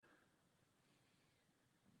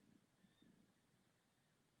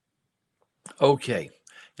Okay,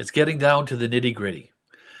 it's getting down to the nitty gritty.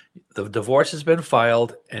 The divorce has been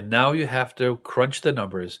filed, and now you have to crunch the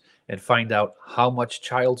numbers and find out how much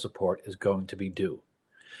child support is going to be due.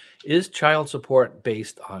 Is child support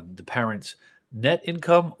based on the parent's net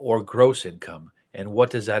income or gross income, and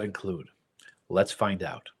what does that include? Let's find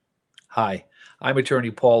out. Hi, I'm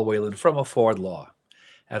attorney Paul Whalen from Afford Law.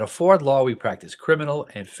 At Afford Law, we practice criminal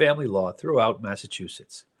and family law throughout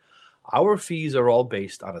Massachusetts. Our fees are all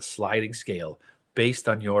based on a sliding scale based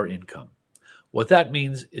on your income. What that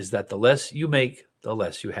means is that the less you make, the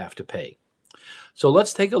less you have to pay. So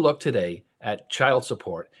let's take a look today at child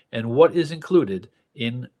support and what is included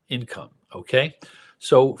in income. Okay.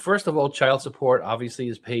 So, first of all, child support obviously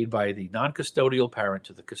is paid by the non custodial parent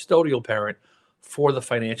to the custodial parent for the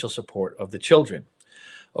financial support of the children.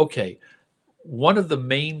 Okay. One of the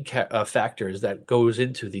main factors that goes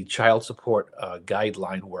into the child support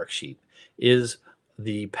guideline worksheet is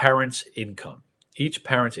the parent's income. Each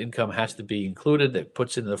parent's income has to be included. That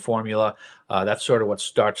puts into the formula. That's sort of what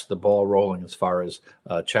starts the ball rolling as far as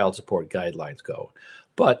child support guidelines go.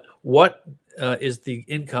 But what is the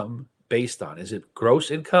income based on? Is it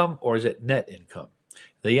gross income or is it net income?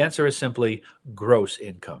 The answer is simply gross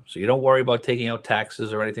income. So you don't worry about taking out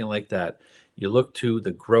taxes or anything like that. You look to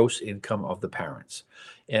the gross income of the parents.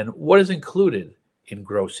 And what is included in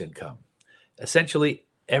gross income? Essentially,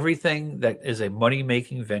 everything that is a money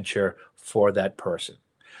making venture for that person.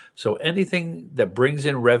 So anything that brings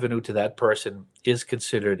in revenue to that person is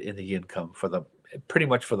considered in the income for the pretty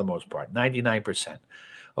much for the most part, 99%.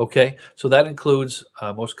 Okay, so that includes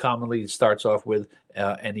most commonly it starts off with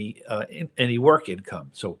any work income.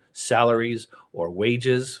 So salaries or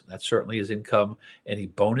wages, that certainly is income. Any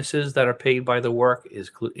bonuses that are paid by the work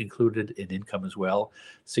is included in income as well.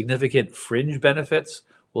 Significant fringe benefits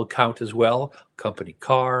will count as well. Company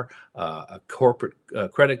car, a corporate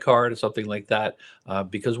credit card, or something like that.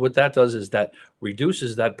 Because what that does is that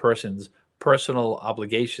reduces that person's personal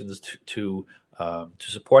obligations to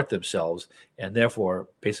support themselves, and therefore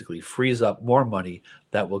basically frees up more money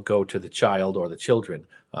that will go to the child or the children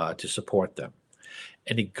to support them.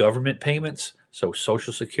 Any government payments, so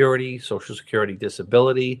Social Security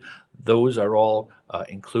disability, those are all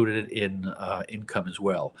included in income as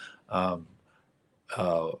well. Um,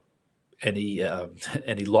 uh, any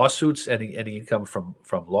any lawsuits, any income from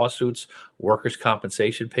lawsuits, workers'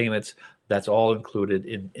 compensation payments, that's all included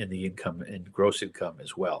in the income and gross income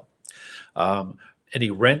as well. Um, any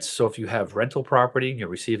rents, so if you have rental property and you're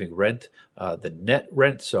receiving rent, the net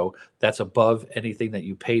rent, so that's above anything that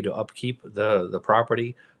you pay to upkeep the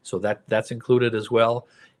property, so that's included as well.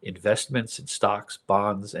 Investments in stocks,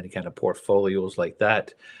 bonds, any kind of portfolios like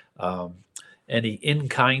that. Um, any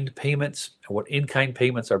in-kind payments. What in-kind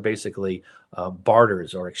payments are basically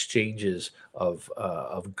barters or exchanges of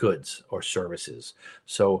goods or services.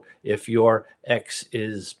 So if your ex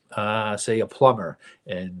is, say, a plumber,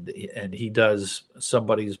 and he does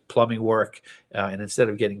somebody's plumbing work, and instead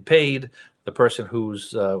of getting paid, the person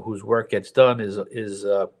whose work gets done is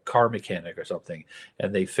a car mechanic or something,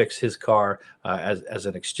 and they fix his car as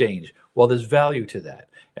an exchange. Well, there's value to that,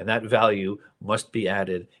 and that value must be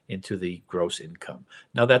added into the gross income.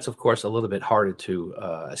 Now, that's of course a little bit harder to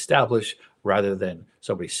establish rather than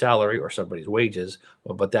somebody's salary or somebody's wages,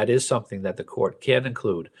 but that is something that the court can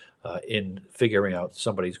include in figuring out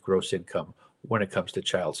somebody's gross income when it comes to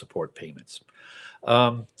child support payments.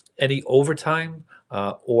 Um, any overtime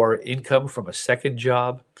or income from a second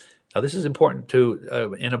job. Now, this is important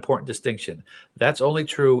to an important distinction. That's only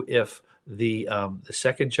true if the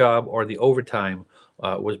second job or the overtime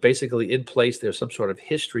was basically in place. There's some sort of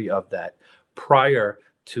history of that prior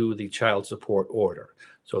to the child support order.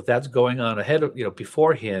 So if that's going on ahead of,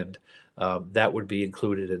 beforehand, that would be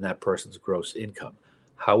included in that person's gross income.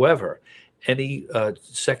 However, any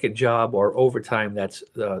second job or overtime that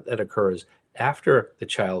occurs after the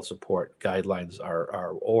child support guidelines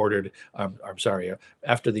are ordered, I'm sorry,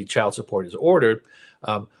 after the child support is ordered,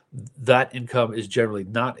 um, that income is generally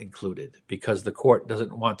not included because the court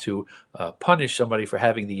doesn't want to punish somebody for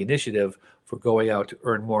having the initiative for going out to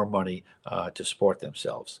earn more money to support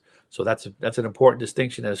themselves. So that's an important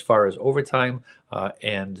distinction as far as overtime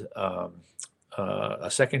and a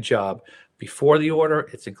second job. Before the order,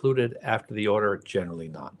 it's included. After the order, generally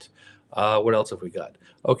not. What else have we got?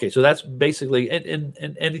 Okay, so that's basically and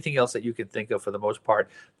anything else that you can think of for the most part.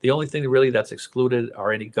 The only thing really that's excluded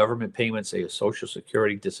are any government payments, say a Social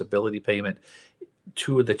Security disability payment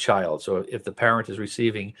to the child. So if the parent is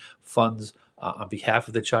receiving funds on behalf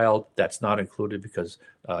of the child, that's not included because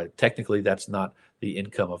technically that's not the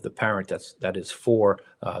income of the parent. That is for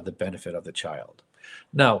the benefit of the child.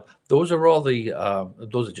 Now, those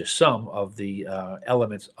are just some of the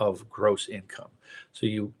elements of gross income. So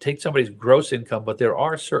you take somebody's gross income, but there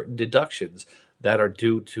are certain deductions that are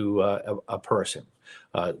due to a person.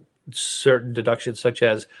 Uh, Certain deductions, such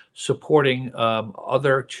as supporting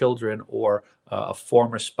other children or a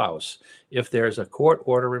former spouse. If there's a court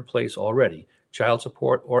order in place already, child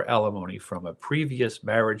support or alimony from a previous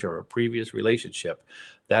marriage or a previous relationship,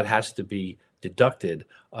 that has to be deducted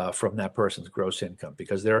from that person's gross income,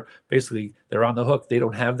 because they're on the hook. They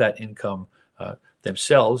don't have that income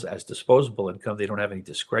themselves as disposable income. They don't have any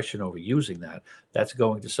discretion over using that. That's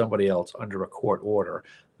going to somebody else under a court order.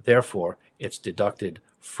 Therefore, it's deducted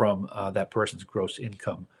from that person's gross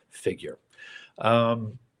income figure.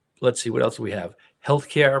 Let's see, what else do we have?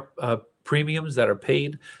 Healthcare premiums that are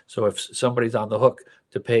paid. So if somebody's on the hook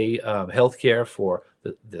to pay healthcare for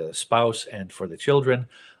the spouse and for the children,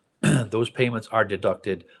 those payments are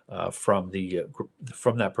deducted from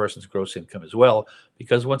that person's gross income as well,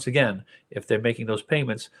 because once again, if they're making those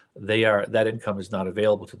payments, that income is not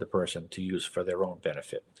available to the person to use for their own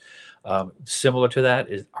benefit. Similar to that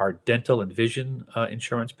is our dental and vision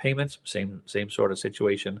insurance payments, same sort of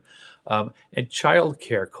situation, and child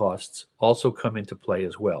care costs also come into play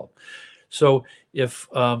as well. So if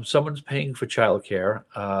someone's paying for childcare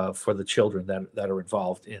for the children that are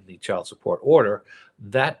involved in the child support order,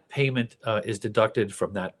 that payment is deducted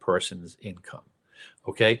from that person's income.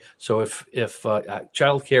 Okay, so if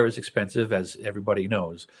childcare is expensive, as everybody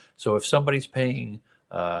knows, so if somebody's paying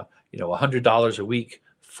 $100 a week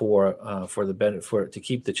for the benefit to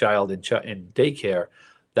keep the child in daycare,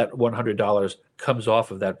 that $100 comes off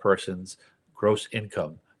of that person's gross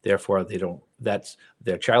income. Therefore,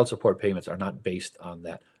 their child support payments are not based on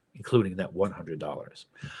that, including that $100.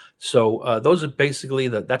 So those are basically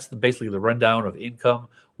basically the rundown of income,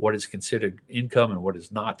 what is considered income and what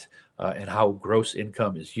is not, and how gross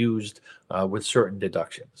income is used with certain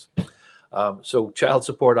deductions. So child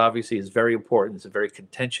support obviously is very important. It's a very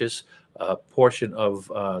contentious portion of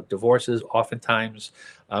divorces oftentimes.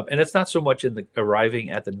 And it's not so much in the arriving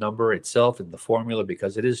at the number itself in the formula,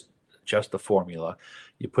 because it is just a formula.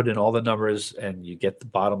 You put in all the numbers and you get the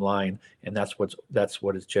bottom line, and that's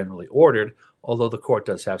what is generally ordered, although the court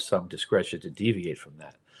does have some discretion to deviate from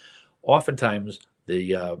that. Oftentimes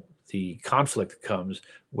the conflict comes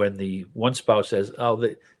when the one spouse says, "Oh,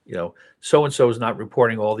 so and so is not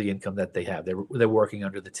reporting all the income that they have. They're working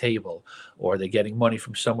under the table, or they're getting money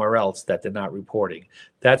from somewhere else that they're not reporting."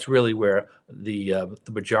 That's really where the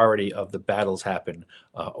majority of the battles happen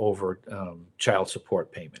over child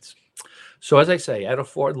support payments. So, as I say, at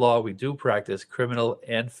Afford Law, we do practice criminal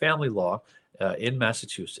and family law in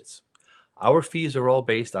Massachusetts. Our fees are all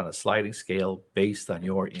based on a sliding scale based on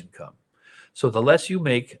your income. So the less you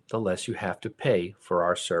make, the less you have to pay for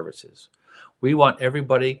our services. We want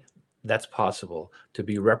everybody that's possible to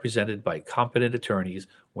be represented by competent attorneys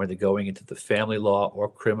when they're going into the family law or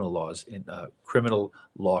criminal laws in criminal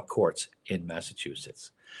law courts in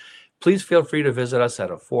Massachusetts. Please feel free to visit us at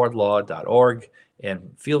affordlaw.org,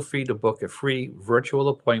 and feel free to book a free virtual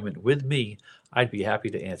appointment with me. I'd be happy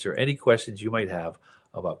to answer any questions you might have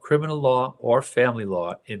about criminal law or family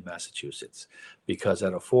law in Massachusetts, because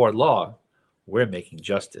at Afford Law, we're making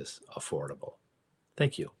justice affordable.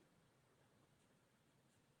 Thank you.